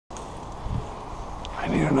I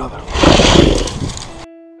need another.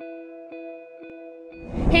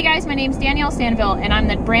 Hey guys, my name's Danielle Stanville and I'm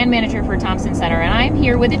the brand manager for Thompson Center, and I'm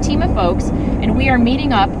here with a team of folks and we are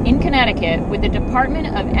meeting up in Connecticut with the Department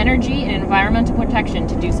of Energy and Environmental Protection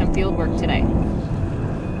to do some field work today.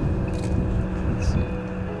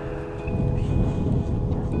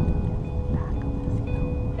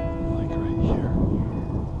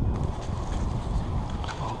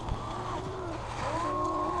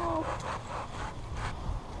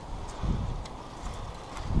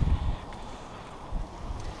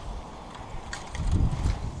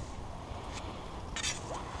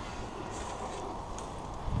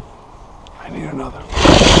 I need another.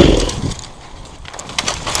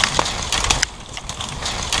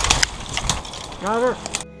 Got her.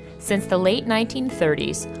 Since the late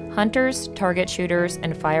 1930s, hunters, target shooters,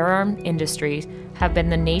 and firearm industries have been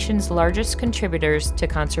the nation's largest contributors to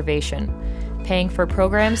conservation, paying for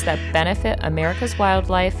programs that benefit America's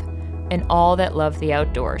wildlife and all that love the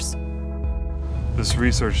outdoors. This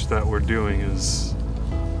research that we're doing is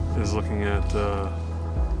looking at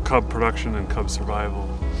cub production and cub survival.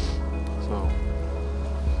 So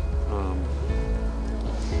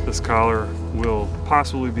this collar will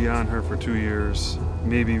possibly be on her for 2 years,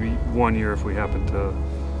 maybe 1 year if we happen to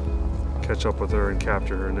catch up with her and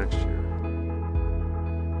capture her next year.